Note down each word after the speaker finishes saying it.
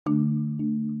If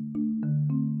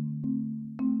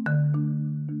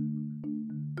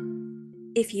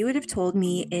you would have told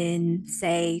me in,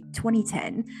 say,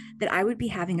 2010 that I would be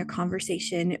having a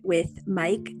conversation with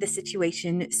Mike, the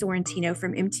Situation Sorrentino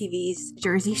from MTV's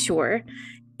Jersey Shore,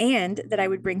 and that I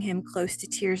would bring him close to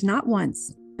tears not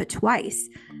once, but twice,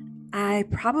 I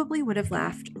probably would have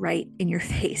laughed right in your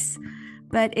face.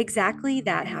 But exactly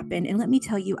that happened. And let me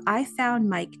tell you, I found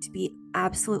Mike to be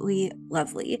absolutely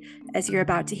lovely, as you're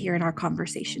about to hear in our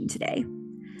conversation today.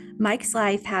 Mike's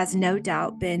life has no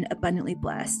doubt been abundantly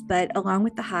blessed, but along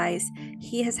with the highs,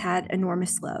 he has had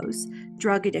enormous lows: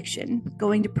 drug addiction,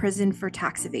 going to prison for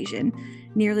tax evasion,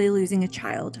 nearly losing a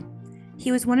child.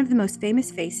 He was one of the most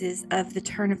famous faces of the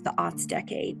turn of the aughts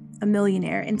decade, a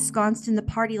millionaire ensconced in the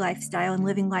party lifestyle and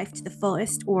living life to the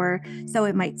fullest, or so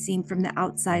it might seem from the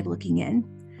outside looking in.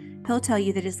 He'll tell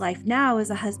you that his life now as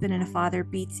a husband and a father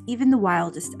beats even the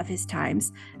wildest of his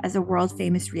times as a world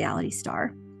famous reality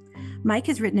star. Mike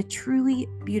has written a truly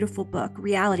beautiful book,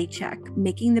 Reality Check: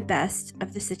 Making the Best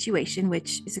of the Situation,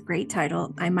 which is a great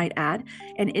title, I might add,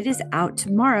 and it is out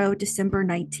tomorrow, December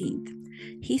 19th.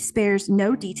 He spares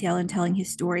no detail in telling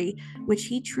his story, which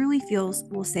he truly feels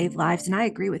will save lives, and I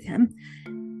agree with him.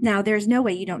 Now, there's no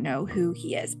way you don't know who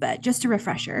he is, but just a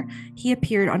refresher, he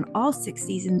appeared on all 6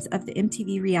 seasons of the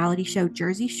MTV reality show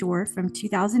Jersey Shore from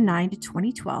 2009 to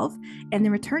 2012, and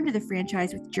then returned to the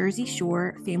franchise with Jersey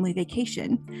Shore Family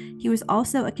Vacation. He was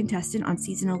also a contestant on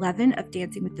season 11 of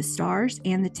Dancing with the Stars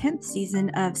and the 10th season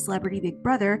of Celebrity Big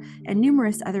Brother and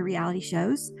numerous other reality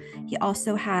shows. He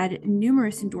also had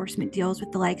numerous endorsement deals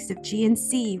with the likes of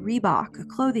GNC, Reebok, a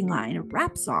clothing line, a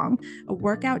rap song, a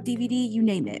workout DVD, you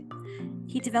name it.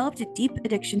 He developed a deep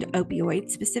addiction to opioids,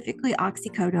 specifically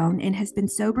oxycodone, and has been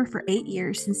sober for 8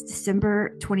 years since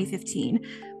December 2015.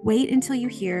 Wait until you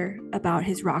hear about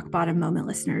his rock bottom moment,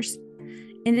 listeners.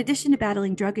 In addition to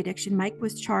battling drug addiction, Mike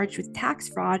was charged with tax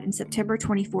fraud in September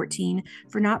 2014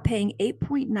 for not paying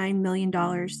 $8.9 million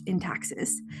in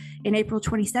taxes. In April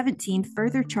 2017,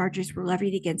 further charges were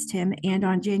levied against him, and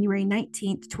on January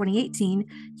 19th, 2018,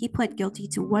 he pled guilty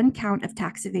to one count of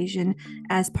tax evasion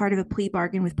as part of a plea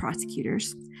bargain with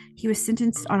prosecutors. He was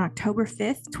sentenced on October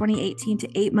 5th, 2018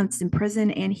 to 8 months in prison,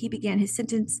 and he began his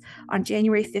sentence on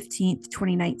January 15th,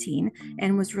 2019,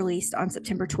 and was released on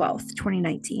September 12th,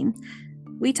 2019.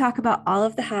 We talk about all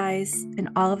of the highs and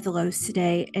all of the lows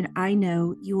today, and I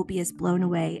know you will be as blown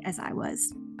away as I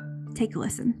was. Take a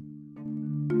listen.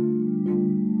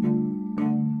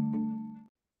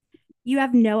 You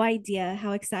have no idea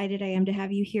how excited I am to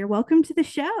have you here. Welcome to the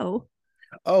show.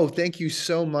 Oh, thank you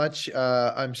so much.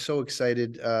 I'm so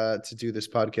excited to do this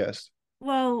podcast.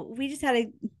 Well, we just had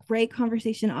a great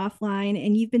conversation offline,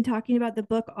 and you've been talking about the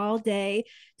book all day,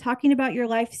 talking about your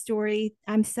life story.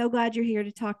 I'm so glad you're here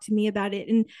to talk to me about it.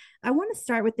 And I want to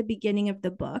start with the beginning of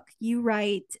the book. You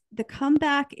write, "The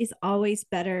comeback is always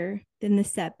better than the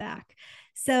setback."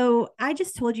 So I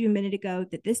just told you a minute ago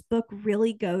that this book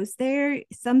really goes there.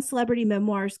 Some celebrity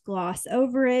memoirs gloss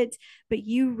over it, but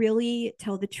you really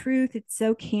tell the truth. It's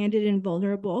so candid and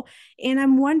vulnerable. And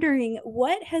I'm wondering,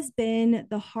 what has been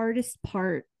the hardest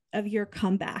part of your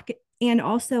comeback? And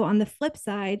also, on the flip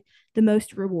side, the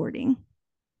most rewarding?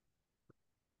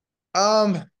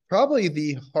 Probably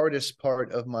the hardest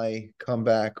part of my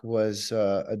comeback was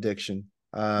addiction.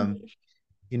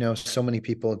 So many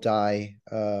people die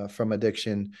from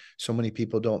addiction. So many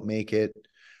people don't make it.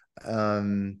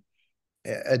 Um,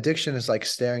 Addiction is like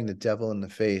staring the devil in the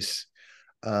face,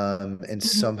 and Mhm.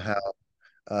 somehow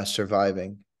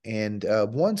surviving. And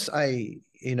once I,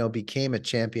 became a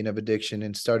champion of addiction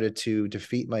and started to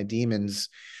defeat my demons,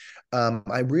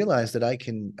 I realized that I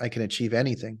can achieve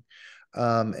anything.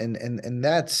 And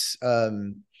that's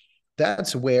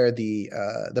where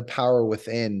the power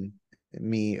within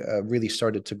me really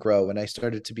started to grow, and I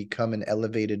started to become an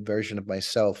elevated version of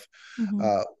myself. Mhm.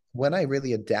 Uh, when I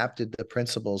really adapted the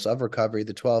principles of recovery,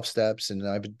 the 12 steps, and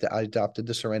I adopted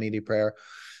the Serenity Prayer,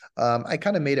 I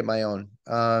kind of made it my own.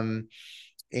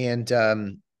 And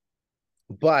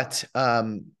But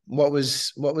what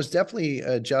was definitely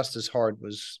just as hard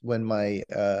was when my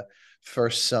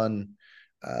first son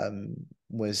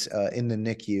was in the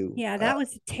NICU. Yeah, that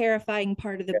was a terrifying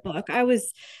part of the book. I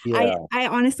Yeah, I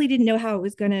honestly didn't know how it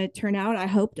was going to turn out. I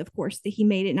hoped, of course, that he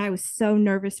made it, and I was so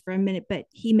nervous for a minute, but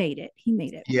he made it. He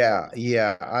made it.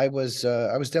 yeah. I was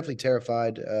definitely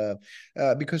terrified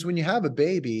because when you have a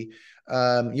baby,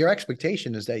 your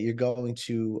expectation is that you're going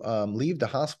to leave the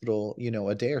hospital,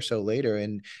 a day or so later,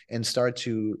 and start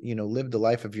to, live the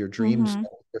life of your dreams Mm-hmm.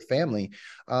 with your family.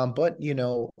 But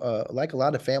like a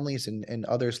lot of families and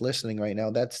others listening right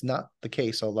now, that's not the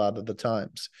case a lot of the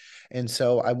times. And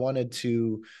so I wanted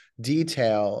to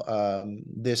detail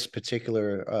this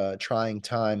particular trying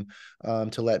time,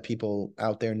 to let people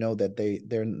out there know that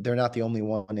they're not the only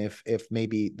one, if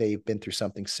maybe they've been through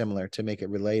something similar, to make it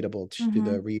relatable to Mm-hmm.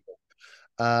 the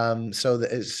reader. So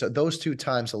those two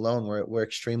times alone were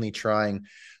extremely trying.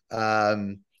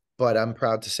 Um, but I'm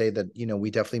proud to say that,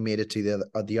 we definitely made it to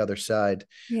the other side.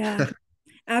 Yeah.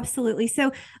 Absolutely.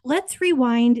 So let's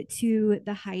rewind to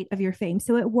the height of your fame.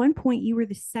 So at one point, you were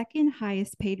the second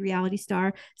highest paid reality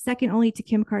star, second only to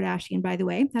Kim Kardashian, by the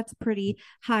way. That's a pretty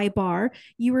high bar.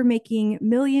 You were making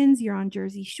millions. You're on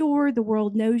Jersey Shore. The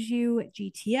world knows you at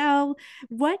GTL.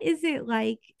 What is it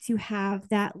like to have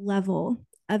that level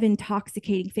of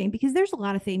intoxicating fame? Because there's a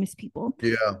lot of famous people,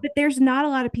 Yeah. but there's not a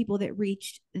lot of people that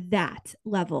reached that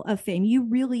level of fame. You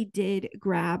really did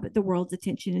grab the world's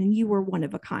attention and you were one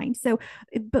of a kind. So,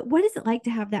 but what is it like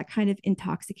to have that kind of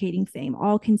intoxicating fame,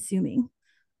 all consuming?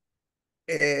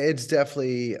 It's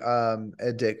definitely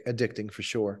addicting for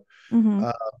sure. Mm-hmm.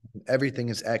 Um, Everything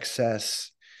is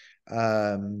excess,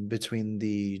 between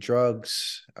the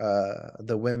drugs,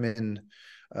 the women,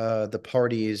 the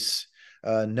parties.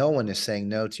 No one is saying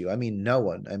no to you. I mean, no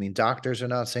one. I mean, doctors are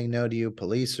not saying no to you.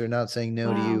 Police are not saying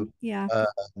no to Wow. you. Yeah. Uh,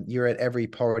 you're at every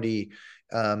party.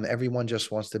 Everyone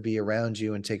just wants to be around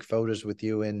you and take photos with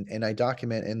you. And I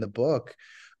document in the book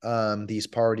these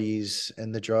parties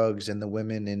and the drugs and the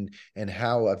women, and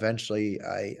how eventually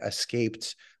I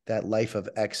escaped that life of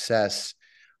excess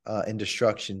and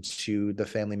destruction to the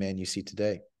family man you see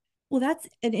today. Well, that's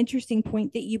an interesting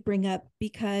point that you bring up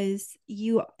because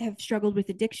you have struggled with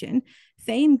addiction.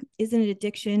 Fame is an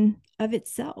addiction of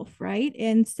itself, right?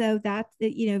 And so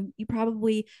you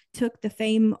probably took the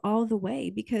fame all the way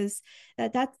because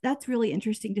that's really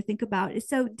interesting to think about.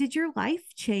 So, did your life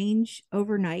change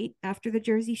overnight after the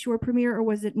Jersey Shore premiere, or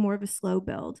was it more of a slow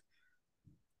build?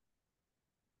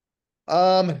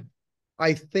 Um,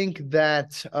 I think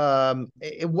that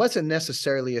it wasn't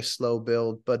necessarily a slow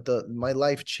build, but the my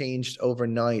life changed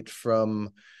overnight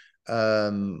from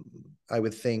um I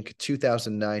would think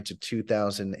 2009 to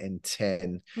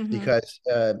 2010, Mm-hmm. because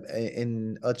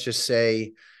in, let's just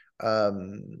say,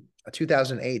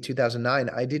 2008, 2009,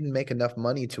 I didn't make enough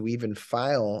money to even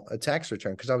file a tax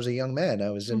return because I was a young man. I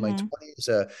was in my Mm-hmm.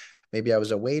 20s. Maybe I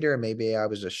was a waiter, maybe I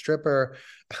was a stripper.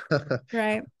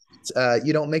 Right.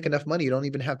 You don't make enough money, you don't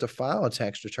even have to file a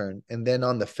tax return. And then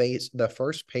on the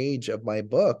first page of my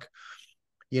book,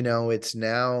 it's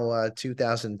now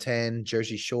 2010.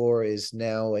 Jersey Shore is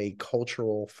now a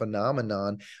cultural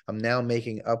phenomenon. I'm now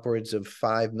making upwards of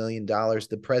 $5 million.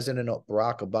 The president,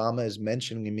 Barack Obama, is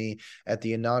mentioning me at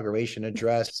the inauguration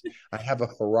address. I have a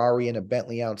Ferrari and a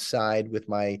Bentley outside with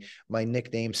my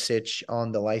nickname Sitch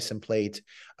on the license plate.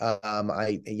 I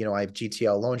have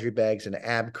GTL laundry bags and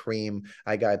ab cream.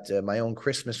 I got my own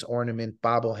Christmas ornament,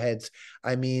 bobbleheads.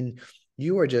 I mean,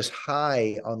 you are just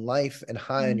high on life and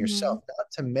high on Mm-hmm. yourself. Not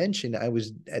to mention, I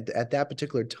was at that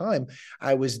particular time,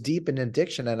 I was deep in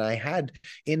addiction, and I had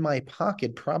in my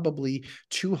pocket probably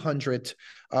 200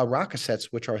 Rocosets,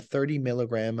 which are 30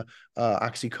 milligram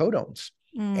oxycodones.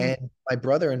 Mm. And my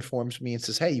brother informs me and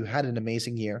says, "Hey, you had an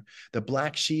amazing year. The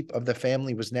black sheep of the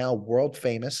family was now world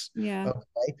famous. Yeah.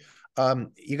 Okay,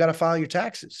 you got to file your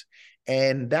taxes."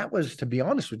 And that was, to be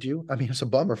honest with you, I mean, it's a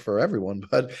bummer for everyone,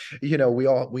 but we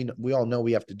all know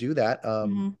we have to do that.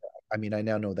 Mm-hmm. I mean, I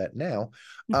now know that now.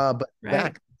 But Right.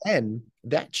 back then,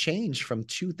 that changed from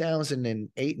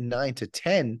 2008 and 9 to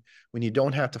 10, when you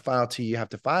don't have to file till you have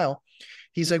to file.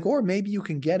 He's like, or maybe you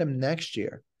can get him next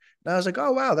year. And I was like,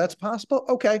 oh, wow, that's possible.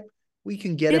 Okay, we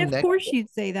can get And him of next. course you'd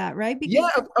say that, right? Yeah,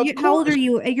 Because of how old are course.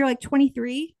 you? You're like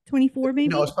 23, 24, No,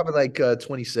 it's maybe? probably like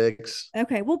 26.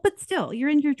 Okay. Well, but still, you're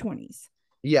in your 20s.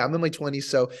 Yeah, I'm in my 20s.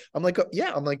 So I'm like,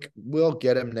 yeah, I'm like, we'll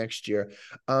get him next year.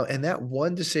 And that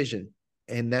one decision,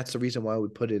 and that's the reason why we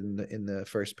put it in the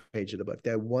first page of the book.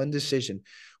 That one decision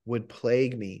would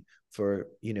plague me for,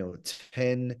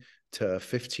 10 to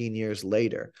 15 years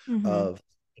later, Mm-hmm. of,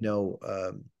 you know,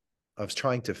 of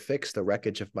trying to fix the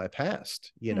wreckage of my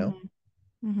past. Mm-hmm.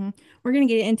 Mm-hmm. We're going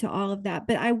to get into all of that,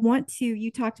 but I want to.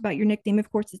 You talked about your nickname.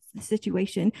 Of course, it's the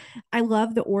situation. I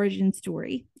love the origin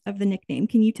story of the nickname.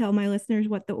 Can you tell my listeners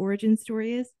what the origin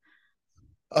story is?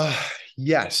 Uh,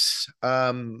 yes.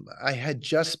 I had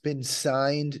just been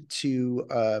signed to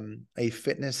a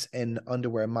fitness and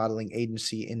underwear modeling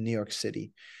agency in New York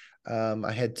City.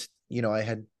 I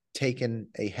had taken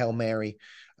a Hail Mary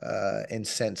and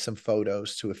sent some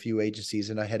photos to a few agencies,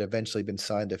 and I had eventually been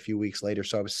signed a few weeks later.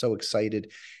 So I was so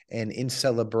excited. And in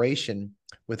celebration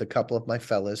with a couple of my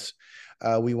fellas,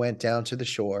 we went down to the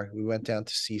shore. We went down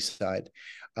to Seaside.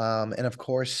 And of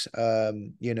course, I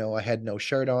had no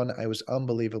shirt on. I was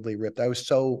unbelievably ripped. I was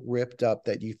so ripped up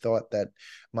that you thought that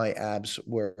my abs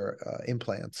were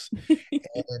implants.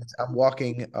 And I'm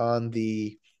walking on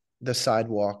the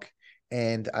sidewalk,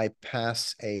 and I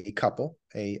pass a couple,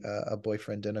 a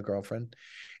boyfriend and a girlfriend,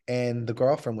 and the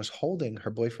girlfriend was holding her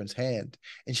boyfriend's hand,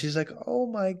 and she's like, "Oh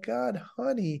my God,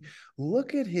 honey,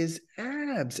 look at his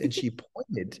abs!" And she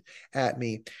pointed at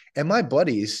me, and my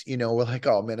buddies, were like,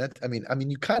 "Oh man, I mean,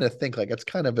 you kind of think like it's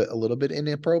kind of a little bit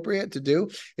inappropriate to do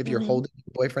if you're Mhm. holding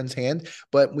your boyfriend's hand,"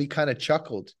 but we kind of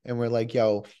chuckled, and we're like,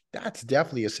 "Yo, that's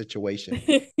definitely a situation."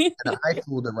 And I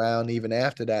fooled around even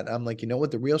after that. I'm like, you know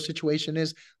what the real situation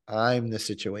is? I'm the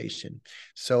situation.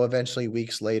 So eventually,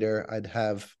 weeks later, I'd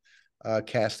have a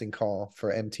casting call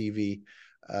for MTV.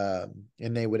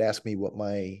 And they would ask me what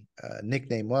my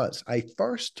nickname was. I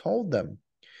first told them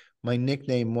my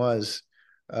nickname was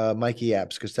Mikey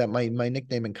Abs, because that my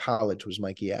nickname in college was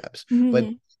Mikey Abs. But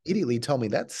Mhm. immediately told me,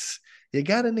 that's, you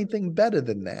got anything better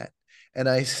than that? And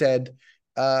I said,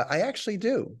 I actually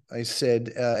do. I said,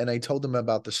 and I told them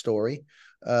about the story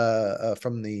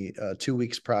from the 2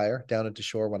 weeks prior down at the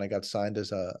shore when I got signed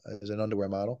as an underwear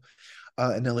model.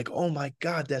 And they're like, "Oh my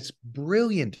God, that's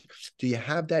brilliant. Do you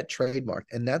have that trademark?"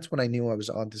 And that's when I knew I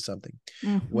was onto something.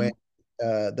 When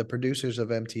Mhm. the producers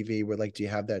of MTV were like, "Do you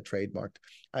have that trademarked?"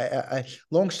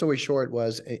 Long story short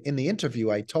was, in the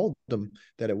interview, I told them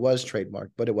that it was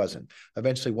trademarked, but it wasn't.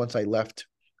 Eventually, once I left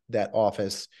that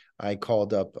office, I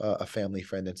called up a family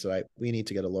friend and said, "We need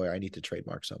to get a lawyer. I need to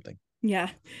trademark something."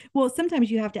 Yeah. Well, sometimes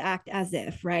you have to act as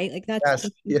if, right? Like that's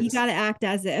Yes, you yes, got to act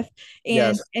as if,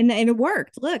 and yes. and it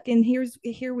worked. Look, and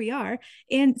here we are.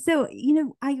 And so,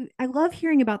 I love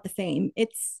hearing about the fame.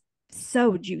 It's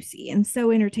so juicy and so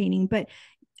entertaining, but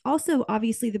also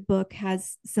obviously the book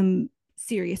has some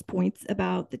serious points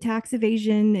about the tax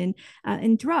evasion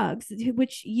and drugs,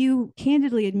 which you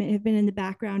candidly admit have been in the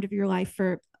background of your life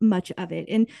for much of it.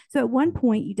 And so at one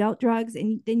point you dealt drugs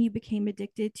and then you became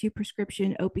addicted to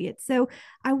prescription opiates. So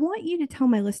I want you to tell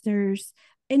my listeners,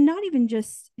 and not even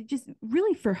just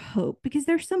really for hope, because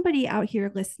there's somebody out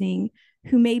here listening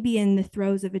who may be in the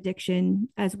throes of addiction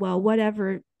as well,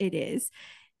 whatever it is.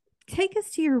 Take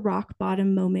us to your rock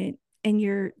bottom moment and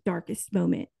your darkest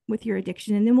moment with your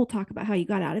addiction, and then we'll talk about how you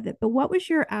got out of it. But what was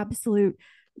your absolute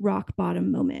rock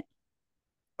bottom moment?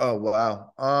 Oh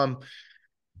wow.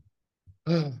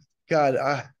 Oh, God,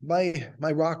 my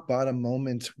rock bottom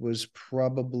moment was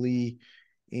probably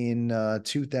in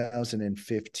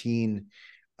 2015,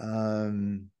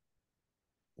 um,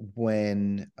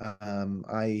 when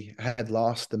I had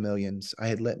lost the millions. I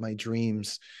had let my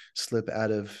dreams slip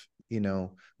out of,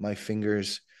 my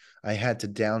fingers. I had to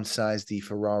downsize the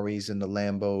Ferraris and the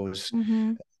Lambos.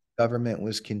 Mm-hmm. Government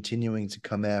was continuing to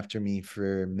come after me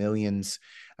for millions.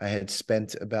 I had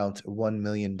spent about $1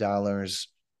 million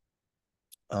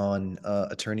on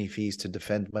attorney fees to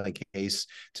defend my case,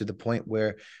 to the point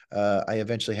where I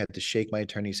eventually had to shake my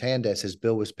attorney's hand as his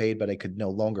bill was paid, but I could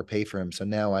no longer pay for him. So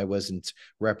now I wasn't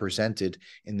represented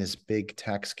in this big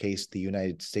tax case, the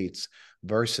United States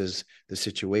versus the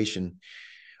situation.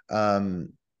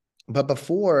 Um, but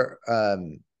before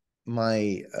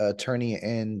my attorney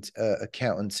and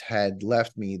accountants had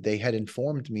left me, they had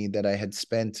informed me that I had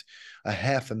spent a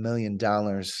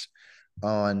 $500,000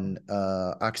 on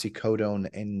oxycodone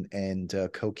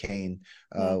and cocaine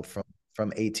Yeah.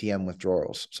 from ATM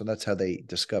withdrawals. So that's how they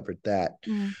discovered that.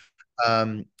 Mm.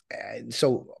 Um,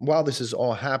 so while this is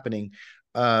all happening,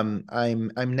 I'm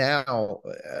now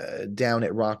down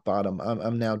at rock bottom.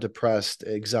 I'm now depressed,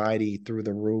 anxiety through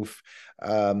the roof.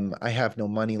 I have no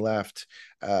money left.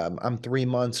 I'm 3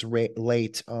 months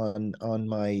late on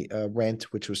my rent,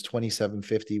 which was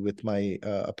 $2,750 with my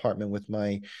apartment with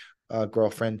my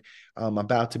girlfriend. I'm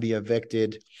about to be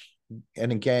evicted.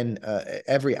 And again,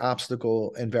 every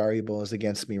obstacle and variable is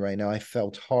against me right now. I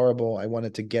felt horrible. I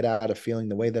wanted to get out of feeling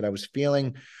the way that I was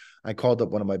feeling. I called up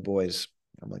one of my boys.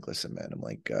 I'm like, "Listen, man." I'm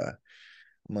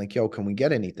like, "Yo, can we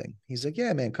get anything?" He's like,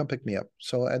 "Yeah, man, come pick me up."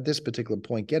 So at this particular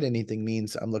point, get anything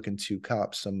means I'm looking to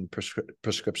cop some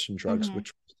prescription drugs, Mm-hmm.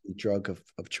 which was the drug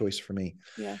of choice for me.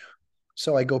 Yeah.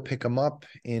 So I go pick him up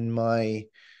in my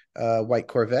white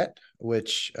Corvette,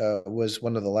 which was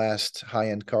one of the last high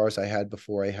end cars I had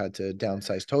before I had to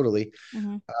downsize totally.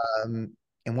 Mm-hmm. Um,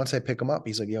 and once I pick him up,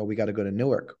 he's like, "Yo, we got to go to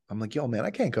Newark." I'm like, "Yo, man,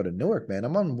 I can't go to Newark, man.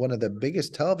 I'm on one of the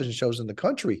biggest television shows in the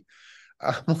country."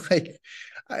 I'm like,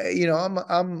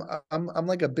 I'm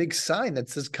like a big sign that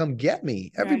says, "Come get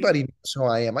me." Right. Everybody knows who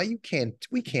I am. We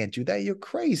can't do that. You're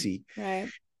crazy. Right.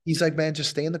 He's like, "Man, just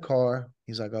stay in the car."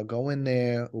 He's like, "I'll go in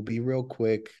there. It'll be real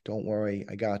quick. Don't worry.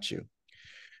 I got you."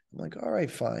 I'm like, "All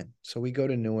right, fine." So we go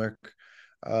to Newark.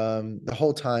 The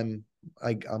whole time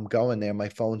I'm going there, my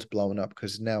phone's blowing up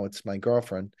because now it's my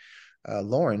girlfriend,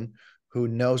 Lauren, who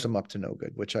knows I'm up to no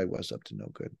good, which I was up to no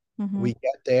good. Mm-hmm. We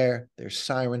get there, there's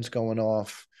sirens going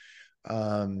off.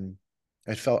 Um,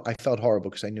 I felt horrible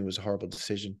because I knew it was a horrible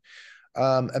decision.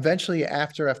 Eventually,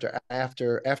 after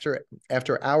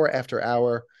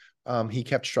hour, he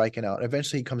kept striking out.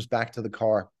 Eventually, he comes back to the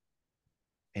car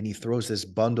and he throws this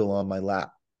bundle on my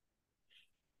lap,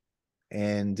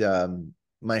 and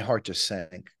my heart just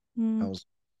sank. I was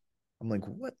I'm like,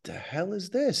 what the hell is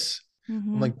this? I'm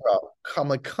Mm-hmm. like, bro,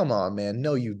 come on, man.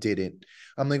 No, you didn't.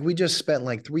 I'm like, we just spent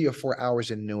like 3 or 4 hours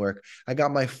in Newark. I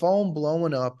got my phone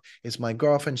blowing up. It's my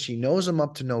girlfriend. She knows I'm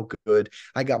up to no good.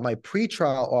 I got my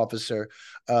pretrial officer,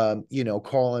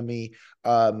 calling me.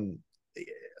 Um,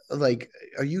 like,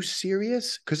 are you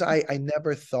serious? Because I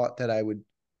never thought that I would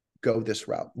go this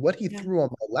route. What he Yeah. threw on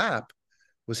my lap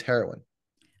was heroin.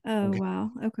 Oh, Okay.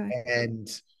 wow. Okay. And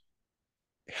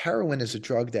heroin is a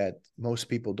drug that most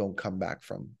people don't come back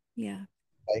from. Yeah.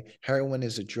 Right? Heroin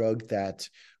is a drug that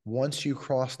once you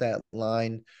cross that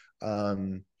line,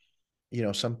 um,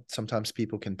 sometimes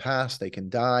people can pass, they can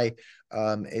die.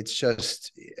 It's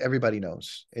just everybody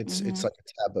knows. It's Mm-hmm. like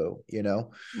a taboo.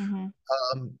 Mm-hmm.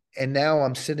 And now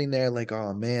I'm sitting there like,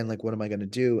 oh man, like what am I gonna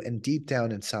do? And deep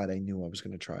down inside, I knew I was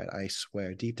gonna try it. I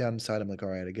swear, deep down inside, I'm like, all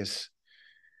right, I guess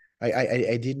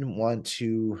I didn't want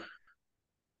to.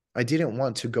 I didn't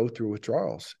want to go through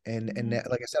withdrawals, and Mm-hmm. that,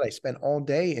 like I said, I spent all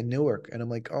day in Newark, and I'm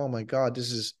like, oh my god,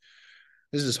 this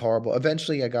is horrible.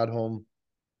 Eventually, I got home.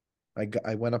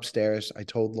 I went upstairs. I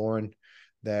told Lauren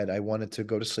that I wanted to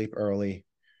go to sleep early,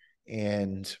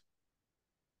 and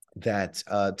that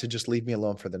to just leave me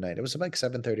alone for the night. It was like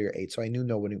 7:30 or 8, so I knew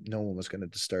no one was going to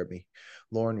disturb me.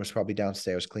 Lauren was probably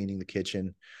downstairs cleaning the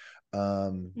kitchen.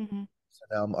 Um, Mm-hmm. so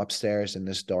now I'm upstairs in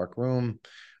this dark room.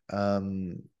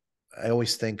 Um, I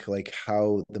always think like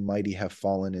how the mighty have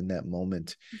fallen in that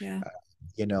moment. Yeah. Uh,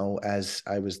 as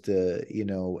I was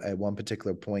at one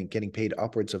particular point getting paid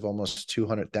upwards of almost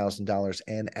 $200,000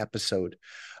 an episode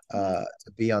Yeah.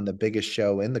 to be on the biggest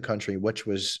show in the country, which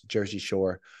was Jersey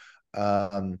Shore.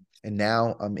 And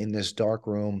now I'm in this dark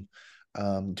room,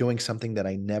 doing something that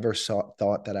I never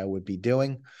thought that I would be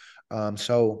doing.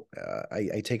 So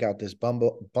I take out this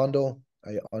bundle.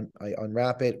 I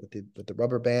unwrap it with the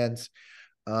rubber bands,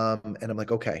 and I'm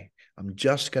like, okay, I'm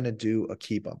just gonna do a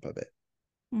key bump of it.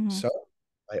 Mm-hmm. So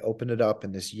I opened it up,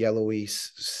 and this yellowy,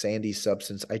 sandy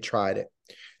substance. I tried it,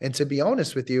 and to be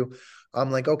honest with you, I'm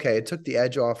like, okay, it took the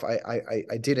edge off.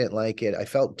 I didn't like it. I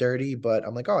felt dirty, but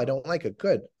I'm like, oh, I don't like it.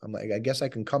 Good. I'm like, I guess I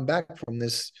can come back from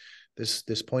this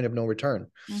point of no return.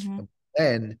 Mm-hmm.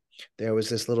 And there was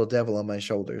this little devil on my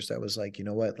shoulders that was like, you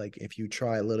know what? Like, if you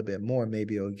try a little bit more,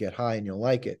 maybe you'll get high and you'll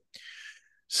like it.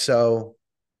 So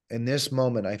in this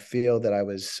moment, I feel that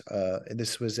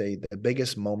this was the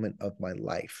biggest moment of my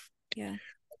life. Yeah.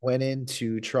 Went in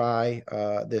to try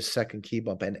this second key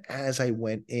bump. And as I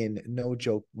went in, no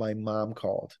joke, my mom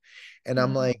called. And I'm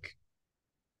Mm-hmm. like,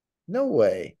 no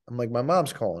way. I'm like, my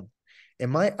mom's calling.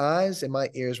 And my eyes and my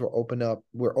ears were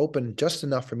open just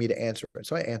enough for me to answer it.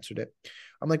 So I answered it.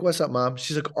 I'm like, what's up, mom?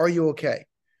 She's like, are you okay?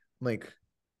 I'm like,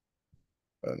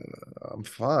 uh, I'm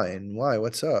fine. Why?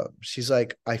 What's up? She's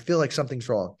like, I feel like something's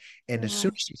wrong. And as soon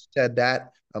Wow. as she said that,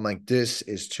 I'm like, this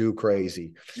is too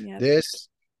crazy. Yep. This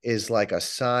is like a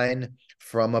sign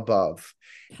from above.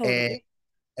 And Totally.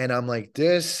 and I'm like,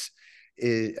 this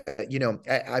is,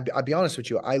 I'll be honest with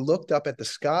you. I looked up at the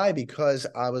sky because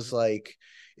I was like,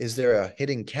 is there a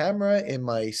hidden camera in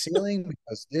my ceiling?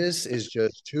 Because this is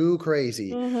just too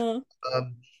crazy. Uh-huh.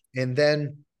 Um, and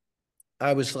then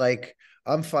I was like,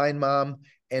 I'm fine, mom.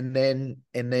 And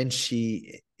then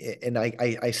she and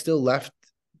I still left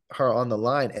her on the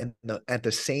line, and at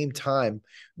the same time,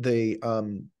 the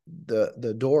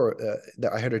door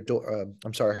that I heard a door.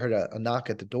 I'm sorry, I heard a knock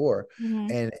at the door,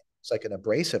 Mm-hmm. and it's like an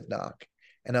abrasive knock.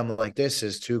 And I'm like, this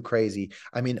is too crazy.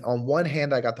 I mean, on one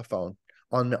hand, I got the phone.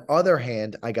 On the other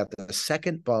hand, I got the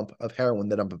second bump of heroin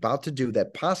that I'm about to do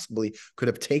that possibly could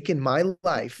have taken my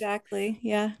life. Exactly.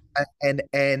 Yeah.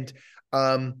 And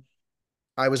um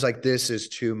I was like, this is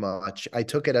too much. I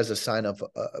took it as a sign of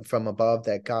from above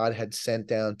that God had sent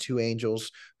down two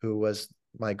angels, who was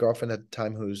my girlfriend at the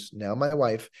time, who's now my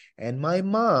wife, and my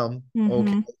mom. Okay,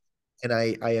 Mm-hmm. and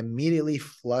I immediately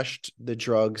flushed the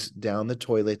drugs down the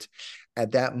toilet.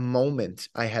 At that moment,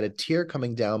 I had a tear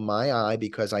coming down my eye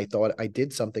because I thought I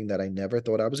did something that I never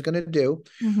thought I was going to do.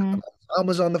 Mm-hmm. My mom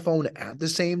was on the phone at the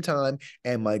same time,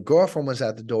 and my girlfriend was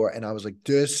at the door, and I was like,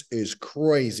 "This is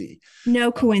crazy."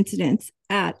 No coincidence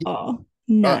at all.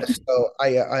 None. So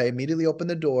I immediately opened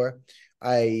the door.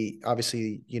 I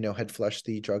obviously, had flushed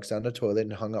the drugs down the toilet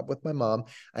and hung up with my mom.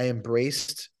 I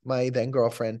embraced my then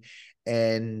girlfriend,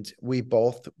 and we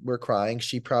both were crying.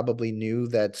 She probably knew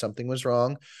that something was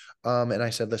wrong. And I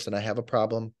said, "Listen, I have a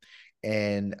problem,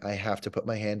 and I have to put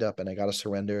my hand up, and I got to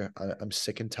surrender. I'm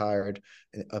sick and tired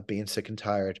of being sick and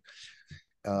tired,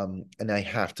 and I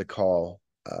have to call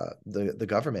the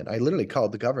government." I literally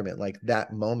called the government like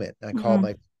that moment. I called Mm-hmm.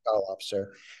 my call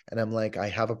officer, and I'm like, "I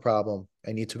have a problem.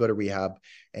 I need to go to rehab."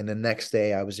 And the next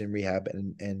day, I was in rehab,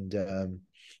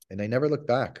 and I never looked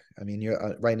back. I mean,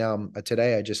 you're right now.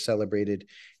 Today, I just celebrated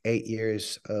 8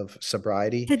 years of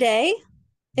sobriety. Today?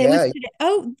 It was Yeah. today.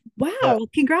 Oh, Uh, wow.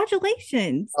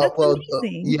 Congratulations. oh, That's well,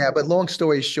 amazing. yeah. But long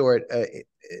story short,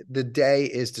 the day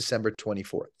is December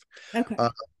 24th. Uh, Okay.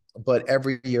 but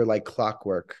every year, like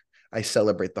clockwork, I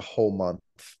celebrate the whole month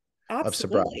of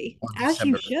sobriety Absolutely. on As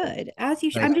you December. should. As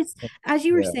you should. I, I'm just, as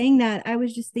you were yeah, saying that, I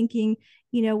was just thinking,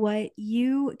 you know what,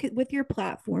 with your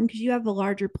platform, because you have a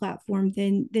larger platform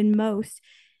than most,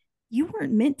 you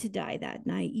weren't meant to die that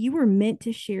night. You were meant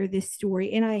to share this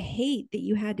story. And I hate that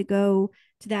you had to go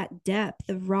to that depth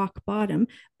of rock bottom,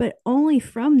 but only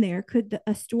from there could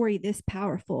a story this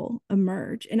powerful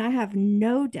emerge. And I have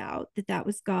no doubt that that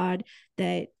was God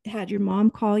that had your mom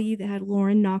call you, that had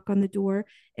Lauren knock on the door.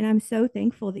 And I'm so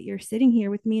thankful that you're sitting here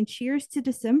with me. And cheers to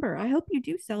December. I hope you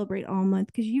do celebrate all month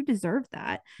because you deserve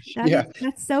that. yeah,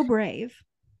 That's so brave.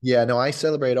 yeah. No, I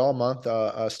celebrate all month,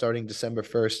 starting December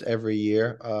 1st every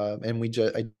year. And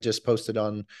I just posted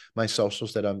on my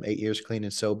socials that I'm 8 years clean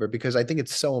and sober because I think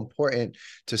it's so important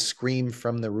to scream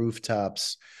from the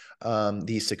rooftops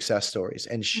these success stories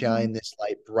and Mhm. shine this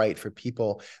light bright for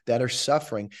people that are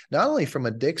suffering not only from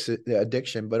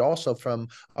addiction, but also from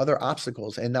other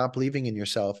obstacles and not believing in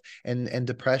yourself and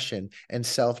depression and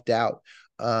self doubt.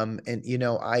 And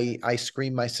I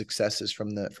scream my successes from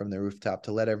the rooftop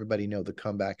to let everybody know the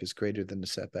comeback is greater than the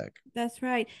setback. That's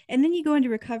right. And then you go into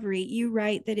recovery. You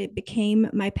write that it became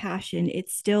my passion. It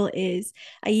still is.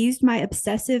 I used my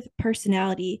obsessive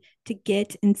personality to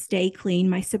get and stay clean.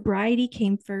 My sobriety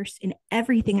came first in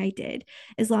everything I did.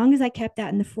 As long as I kept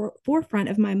that in the forefront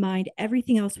of my mind,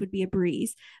 everything else would be a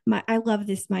breeze. I love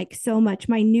this, Mike, so much.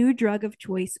 My new drug of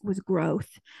choice was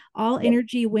growth. All Yeah.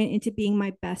 energy went into being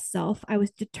my best self. I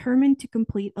was determined to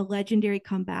complete a legendary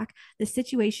comeback. The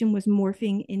situation was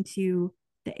morphing into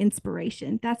the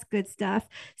inspiration. That's good stuff.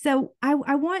 So I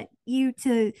want you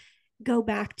to go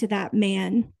back to that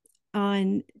man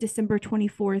on December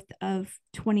 24th of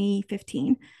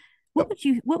 2015. Yep.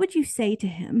 What would you say to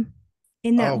him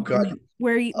in that Oh God. moment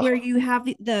where you have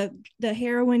the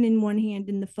heroin in one hand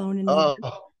and the phone in the other?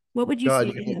 Oh What would you God,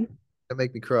 say to him? you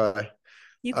make me cry.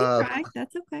 You can Um, cry.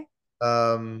 That's okay.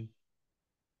 um,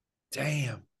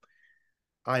 damn.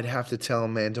 I'd have to tell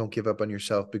him, man, don't give up on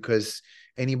yourself because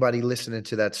anybody listening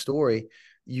to that story,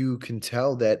 you can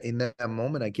tell that in that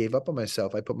moment I gave up on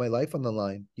myself. I put my life on the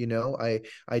line.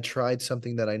 I tried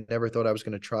something that I never thought I was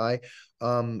going to try.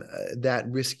 That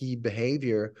risky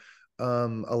behavior.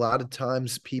 A lot of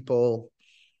times people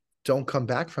don't come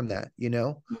back from that,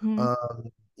 Mm-hmm.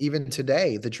 Um, even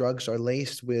today, the drugs are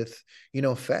laced with,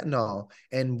 fentanyl,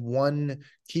 and one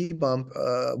key bump,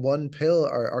 one pill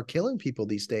are killing people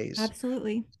these days.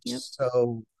 Absolutely. Yep.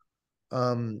 So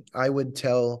I would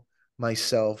tell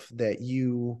myself that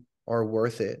you are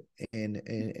worth it,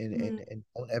 Mm-hmm. and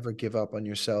don't ever give up on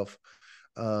yourself.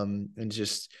 And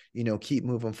just, keep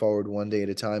moving forward one day at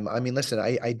a time. I mean, listen,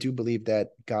 I do believe that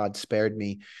God spared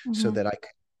me so Mm-hmm. that I could,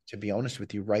 to be honest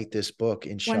with you, write this book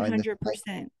and shine this light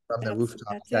 100%. from the rooftops.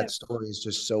 That's That it. story is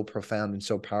just so profound and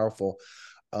so powerful,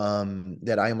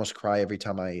 that I almost cry every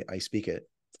time I speak it.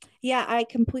 Yeah, I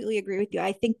completely agree with you.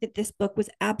 I think that this book was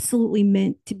absolutely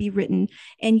meant to be written.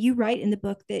 And you write in the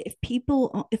book that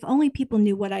if only people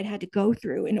knew what I'd had to go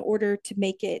through in order to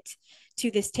make it to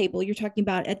this table you're talking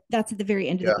about, that's at the very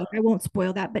end of the Yeah. book. I won't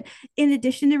spoil that. But in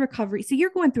addition to recovery, so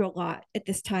you're going through a lot at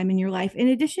this time in your life. In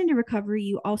addition to recovery,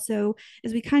 you also,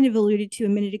 as we kind of alluded to a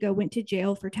minute ago, went to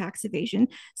jail for tax evasion.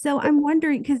 So I'm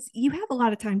wondering, because you have a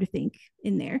lot of time to think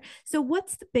in there. So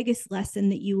what's the biggest lesson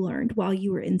that you learned while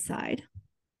you were inside?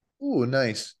 Ooh,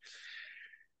 nice.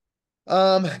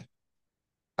 Um,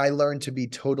 I learned to be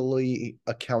totally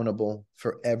accountable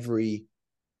for every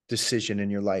decision in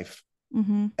your life,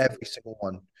 Mm-hmm. every single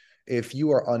one. If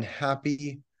you are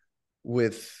unhappy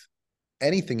with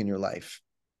anything in your life,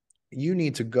 you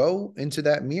need to go into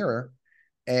that mirror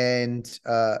and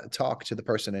talk to the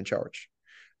person in charge.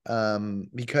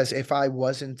 Because if I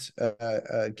wasn't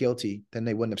guilty, then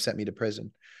they wouldn't have sent me to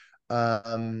prison.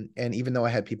 And even though I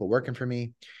had people working for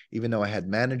me, even though I had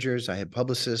managers, I had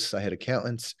publicists, I had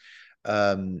accountants,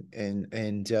 and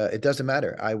it doesn't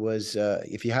matter. I was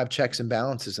if you have checks and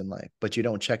balances in life, but you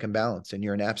don't check and balance, and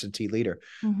you're an absentee leader,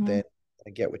 Mm-hmm. then I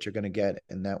get what you're going to get.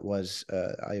 And that was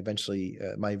I eventually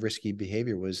my risky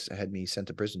behavior was had me sent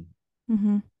to prison.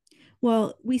 Mm-hmm.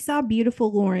 Well, we saw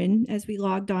beautiful Lauren as we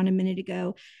logged on a minute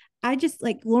ago. I just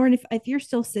like Lauren, if you're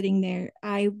still sitting there,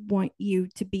 I want you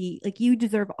to be like you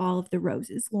deserve all of the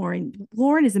roses. Lauren.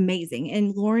 Lauren is amazing.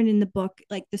 And Lauren in the book,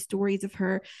 like the stories of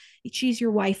her, she's your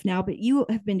wife now, but you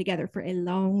have been together for a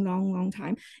long, long, long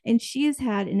time. And she has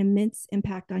had an immense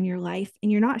impact on your life.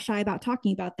 And you're not shy about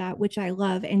talking about that, which I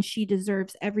love. And she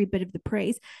deserves every bit of the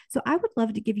praise. So I would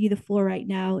love to give you the floor right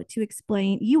now to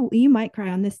explain. You might cry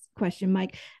on this question,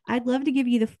 Mike. I'd love to give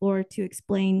you the floor to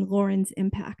explain Lauren's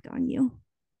impact on you.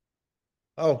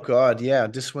 Oh God, yeah,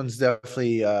 this one's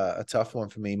definitely a tough one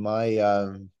for me. My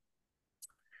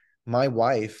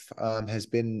wife has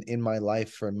been in my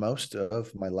life for most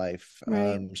of my life.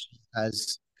 Right.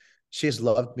 She has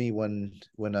loved me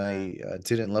when I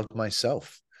didn't love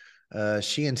myself.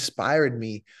 She inspired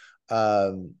me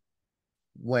um,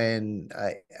 when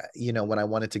when I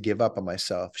wanted to give up on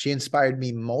myself. She inspired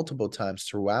me multiple times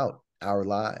throughout our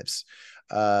lives.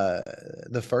 Uh,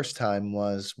 the first time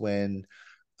was when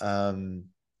um,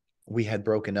 we had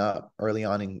broken up early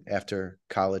on after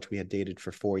college. We had dated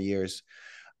for 4 years.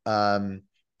 Um,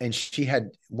 and she had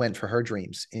went for her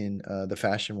dreams in the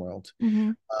fashion world.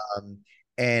 Mm-hmm. Um,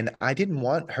 and I didn't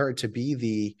want her to be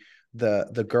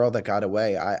the girl that got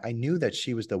away. I knew that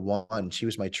she was the one. She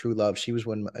was my true love. She was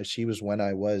when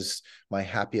I was my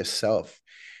happiest self.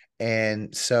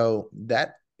 And so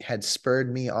that had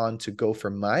spurred me on to go for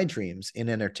my dreams in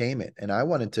entertainment. And I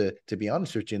wanted to be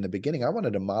honest with you, in the beginning, I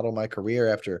wanted to model my career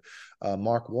after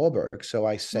Mark Wahlberg. So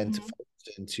I sent Mm-hmm.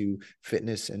 folks into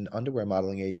fitness and underwear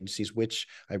modeling agencies, which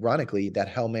ironically, that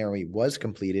Hail Mary was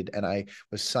completed. And I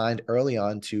was signed early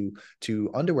on to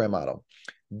underwear model.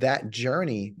 That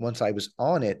journey, once I was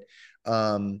on it,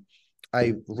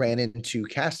 I ran into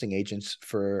casting agents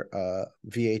for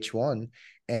VH1,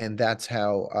 and that's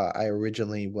how I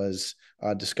originally was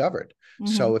discovered.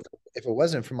 Mm-hmm. So if it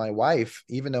wasn't for my wife,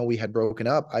 even though we had broken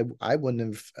up, I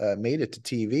wouldn't have made it to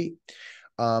TV.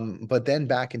 But then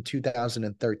back in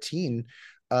 2013,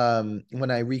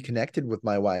 when I reconnected with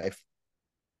my wife,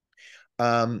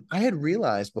 I had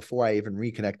realized before I even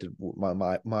reconnected with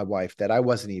my wife that I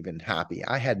wasn't even happy.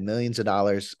 I had millions of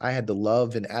dollars. I had the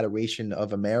love and adoration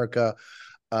of America,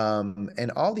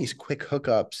 and all these quick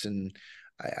hookups, and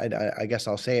I guess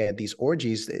I'll say it, these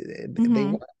orgies,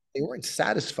 Mm-hmm. they weren't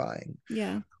satisfying.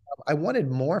 Yeah. I wanted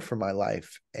more for my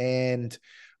life, and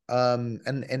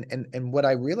what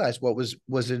I realized what was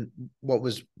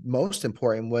most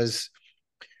important was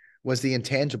the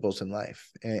intangibles in life,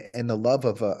 and the love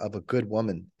of a good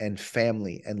woman and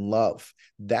family and love,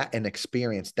 that and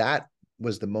experience that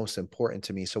was the most important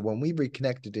to me. So when we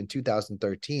reconnected in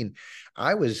 2013,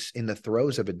 I was in the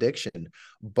throes of addiction,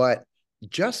 but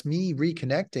just me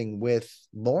reconnecting with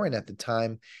Lauren at the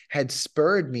time had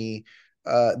spurred me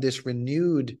this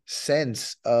renewed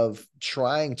sense of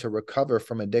trying to recover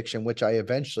from addiction, which I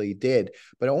eventually did,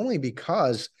 but only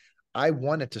because I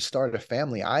wanted to start a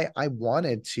family. I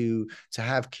wanted to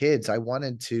have kids. I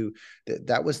wanted to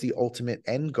that was the ultimate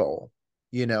end goal,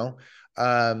 you know.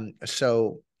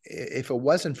 So if it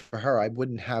wasn't for her, I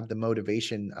wouldn't have the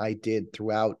motivation I did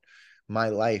throughout my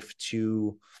life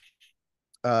to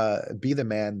be the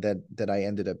man that I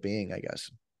ended up being, I guess.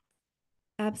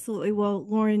 Absolutely. Well,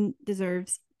 Lauren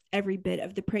deserves every bit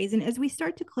of the praise. And as we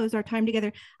start to close our time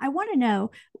together, I want to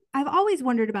know, I've always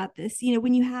wondered about this,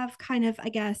 when you have kind of, I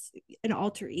guess, an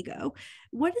alter ego,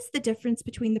 what is the difference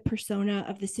between the persona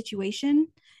of the situation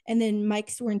and then Mike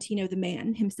Sorrentino, the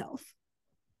man himself?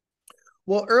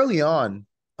 Well, early on,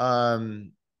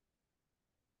 I'd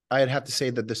have to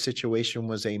say that the situation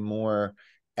was a more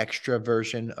extra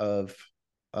version of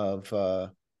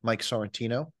Mike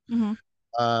Sorrentino. Mm-hmm.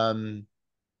 Um,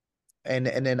 and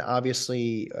then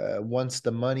obviously once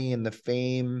the money and the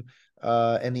fame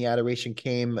and the adoration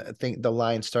came, I think the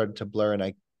line started to blur, and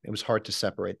I it was hard to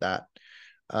separate that.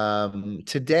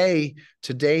 Today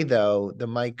though, the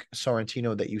Mike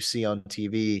Sorrentino that you see on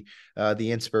TV,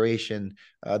 the inspiration,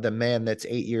 the man that's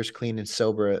 8 years clean and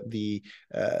sober, the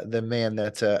man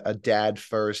that's a dad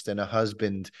first and a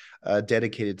husband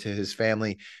dedicated to his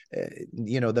family.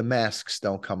 The masks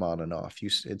don't come on and off.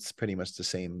 It's pretty much the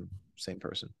same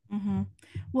person. Mm-hmm.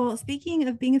 Well, speaking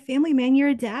of being a family man, you're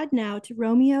a dad now to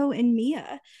Romeo and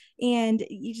Mia, and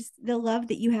you just the love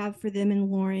that you have for them and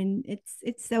Lauren.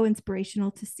 It's so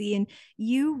inspirational to see. And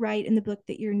you write in the book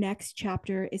that your next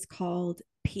chapter is called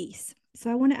Peace. So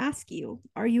I want to ask you,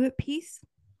 are you at peace?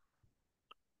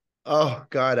 Oh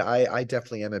God, I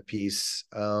definitely am at peace.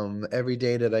 Every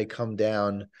day that I come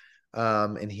down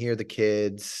and hear the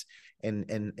kids and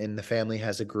the family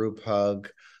has a group hug,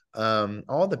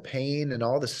 all the pain and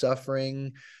all the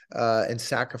suffering and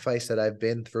sacrifice that I've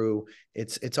been through,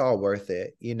 it's all worth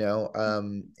it, you know.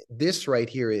 This right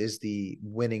here is the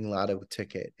winning lotto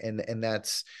ticket, and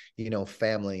that's, you know,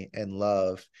 family and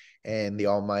love and the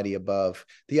almighty above.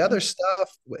 The other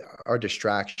stuff are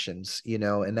distractions, you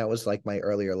know, and that was like my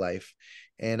earlier life.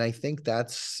 And I think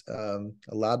that's a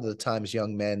lot of the times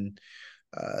young men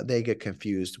they get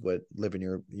confused what living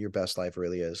your best life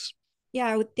really is. Yeah,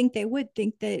 I would think they would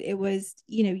think that it was,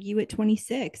 you at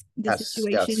 26, the Yes,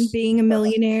 situation, yes, being a yes.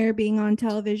 millionaire, being on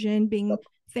television, being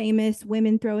famous,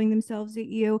 women throwing themselves at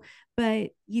you, but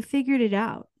you figured it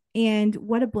out. And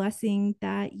what a blessing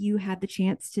that you had the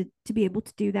chance to be able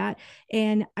to do that.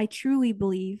 And I truly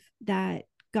believe that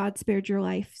God spared your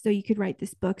life so you could write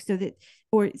this book so that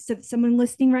someone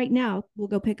listening right now will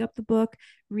go pick up the book,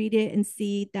 read it, and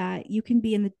see that you can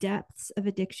be in the depths of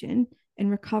addiction and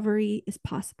recovery is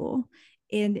possible.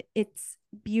 And it's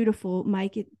beautiful,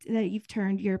 Mike, that you've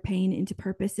turned your pain into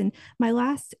purpose. And my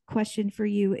last question for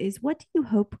you is, what do you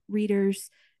hope readers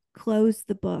close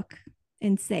the book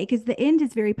and say? Because the end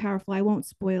is very powerful. I won't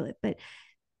spoil it, but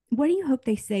what do you hope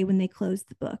they say when they close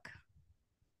the book?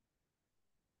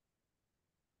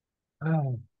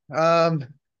 Oh. Um,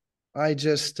 I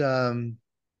just I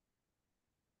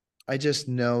just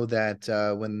know that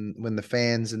when the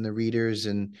fans and the readers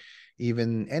and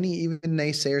even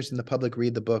naysayers in the public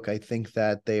read the book, I think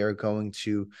that they are going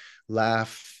to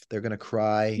laugh, they're going to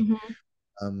cry,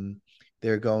 Mm-hmm. um,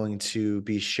 they're going to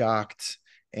be shocked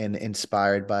and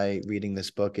inspired by reading this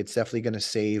book. It's definitely going to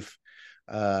save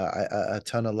a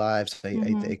ton of lives. I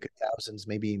Mm-hmm. think thousands,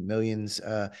 maybe millions.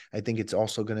 I think it's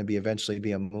also going to be eventually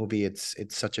be a movie. It's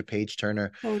such a page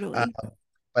turner. Um, Totally.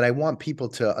 but I want people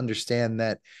to understand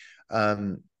that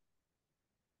um,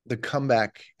 the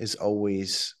comeback is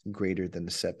always greater than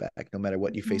the setback. No matter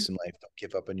what you Mm-hmm. face in life, don't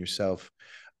give up on yourself.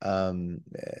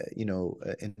 You know,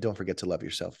 and don't forget to love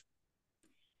yourself.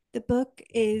 The book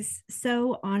is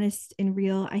so honest and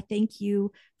real. I thank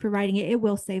you for writing it. It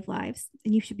will save lives,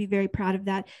 and you should be very proud of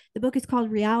that. The book is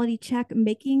called Reality Check: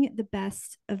 Making the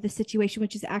Best of the Situation,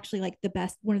 which is actually like the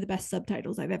best, one of the best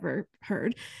subtitles I've ever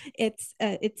heard. It's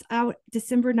out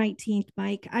December 19th,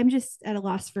 Mike. I'm just at a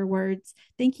loss for words.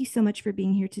 Thank you so much for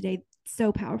being here today.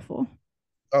 So powerful.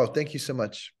 Oh, thank you so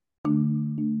much.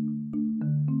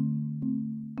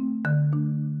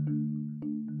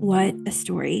 What a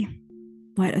story.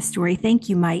 What a story. Thank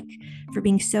you, Mike, for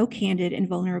being so candid and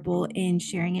vulnerable in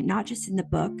sharing it, not just in the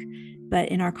book, but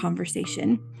in our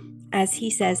conversation. As he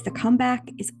says, the comeback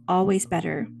is always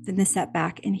better than the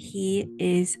setback, and he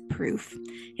is proof.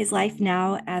 His life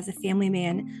now as a family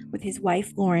man with his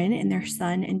wife, Lauren, and their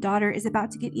son and daughter is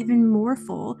about to get even more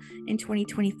full in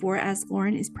 2024 as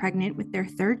Lauren is pregnant with their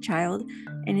third child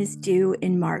and is due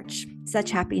in March. Such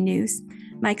happy news.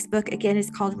 Mike's book, again, is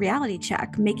called Reality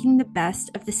Check: Making the Best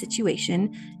of the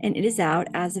Situation, and it is out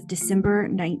as of December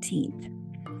 19th.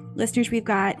 Listeners, we've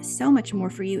got so much more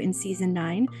for you in season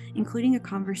 9, including a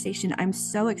conversation I'm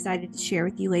so excited to share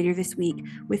with you later this week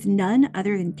with none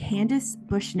other than Candace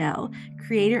Bushnell,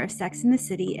 creator of Sex and the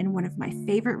City and one of my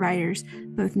favorite writers,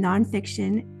 both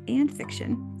nonfiction and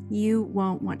fiction. You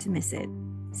won't want to miss it.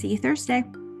 See you Thursday.